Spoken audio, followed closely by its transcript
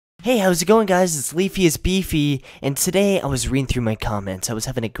Hey, how's it going, guys? It's Leafy is Beefy, and today I was reading through my comments. I was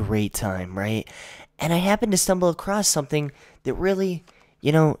having a great time, right? And I happened to stumble across something that really,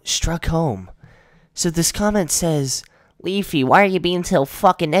 struck home. So this comment says, Leafy, why are you being so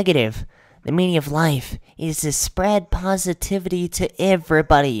fucking negative? The meaning of life is to spread positivity to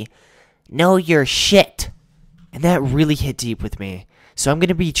everybody. Know your shit. And that really hit deep with me. So I'm going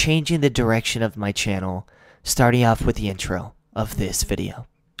to be changing the direction of my channel, starting off with the intro of this video.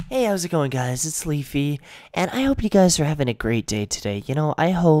 Hey, how's it going, guys? It's Leafy, and I hope you guys are having a great day today.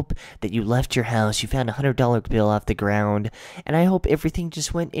 I hope that you left your house, you found a $100 bill off the ground, and I hope everything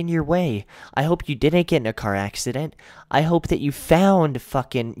just went in your way. I hope you didn't get in a car accident. I hope that you found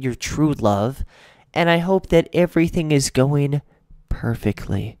fucking your true love, and I hope that everything is going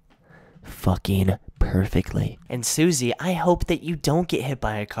perfectly. Fucking perfectly. And Susie, I hope that you don't get hit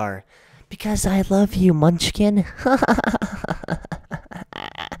by a car, because I love you, Munchkin.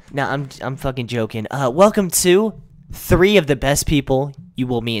 No, I'm fucking joking. Welcome to 3 of the best people you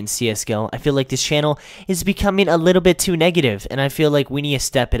will meet in CSGO. I feel like this channel is becoming a little bit too negative, and I feel like we need to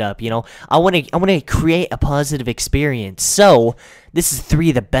step it up, I want to create a positive experience. So, this is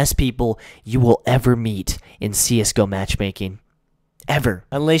 3 of the best people you will ever meet in CSGO matchmaking. Ever.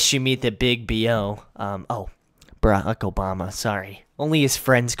 Unless you meet the big BO. Barack Obama, sorry. Only his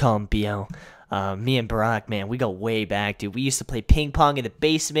friends call him BO. Me and Barack, man, we go way back, dude. We used to play ping pong in the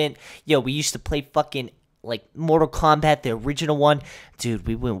basement. Yo, we used to play fucking, Mortal Kombat, the original one. Dude,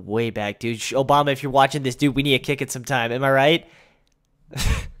 we went way back, dude. Obama, if you're watching this, dude, we need to kick it sometime. Am I right?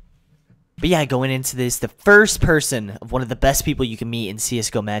 But yeah, going into this, the first person of one of the best people you can meet in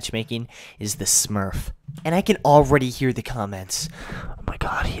CSGO matchmaking is the Smurf. And I can already hear the comments. Oh my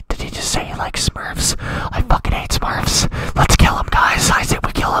god, did he just say he likes Smurfs? I fucking hate Smurfs. Let's kill him, guys. I said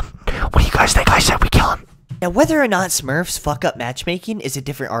we kill him. What do you guys think? I said we kill him. Now, whether or not Smurfs fuck up matchmaking is a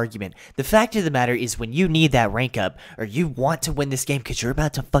different argument. The fact of the matter is when you need that rank up, or you want to win this game because you're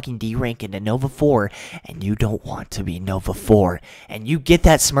about to fucking D-rank into Nova 4, and you don't want to be Nova 4, and you get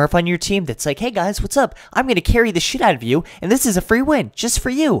that Smurf on your team that's like, hey guys, what's up? I'm going to carry the shit out of you, and this is a free win, just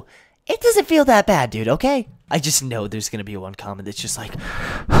for you. It doesn't feel that bad, dude, okay? I just know there's going to be one comment that's just like,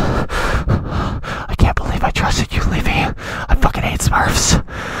 I can't believe I trusted you, Leafy. I fucking hate Smurfs.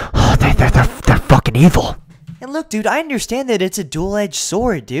 Oh, they're fucking evil. And look, dude, I understand that it's a dual-edged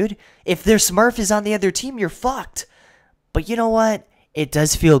sword, dude. If their Smurf is on the other team, you're fucked. But you know what? It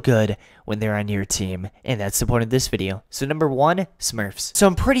does feel good when they're on your team, and that's the point of this video. So number 1, Smurfs. So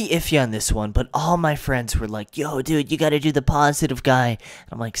I'm pretty iffy on this one, but all my friends were like, yo, dude, you gotta do the positive guy. And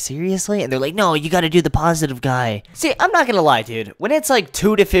I'm like, seriously? And they're like, no, you gotta do the positive guy. See, I'm not gonna lie, dude. When it's like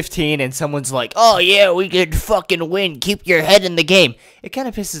 2 to 15 and someone's like, oh yeah, we could fucking win, keep your head in the game, it kind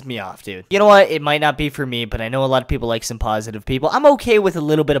of pisses me off, dude. You know what? It might not be for me, but I know a lot of people like some positive people. I'm okay with a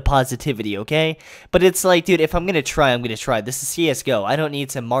little bit of positivity, okay? But it's like, dude, if I'm gonna try, I'm gonna try. This is CSGO. I don't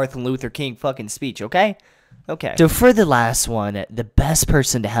need some Martin Luther King fucking speech, okay? Okay. So for the last one, the best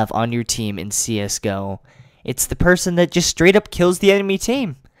person to have on your team in CSGO, it's the person that just straight up kills the enemy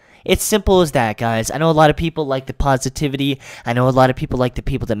team. It's simple as that, guys. I know a lot of people like the positivity. I know a lot of people like the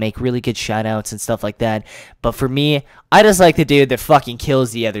people that make really good shoutouts and stuff like that. But for me, I just like the dude that fucking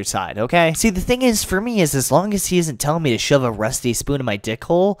kills the other side, okay? See, the thing is, for me, is as long as he isn't telling me to shove a rusty spoon in my dick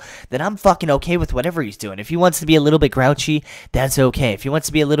hole, then I'm fucking okay with whatever he's doing. If he wants to be a little bit grouchy, that's okay. If he wants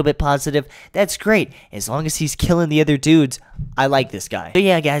to be a little bit positive, that's great. As long as he's killing the other dudes, I like this guy. So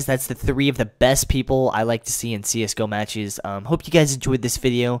yeah, guys, that's the 3 of the best people I like to see in CSGO matches. Hope you guys enjoyed this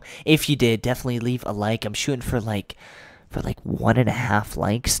video. If you did, definitely leave a like. I'm shooting for like 1.5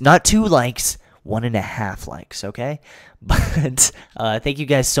 likes. Not 2 likes, 1.5 likes, okay? But thank you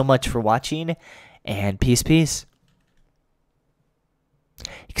guys so much for watching, and peace.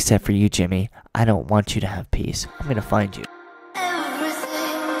 Except for you, Jimmy. I don't want you to have peace. I'm gonna find you.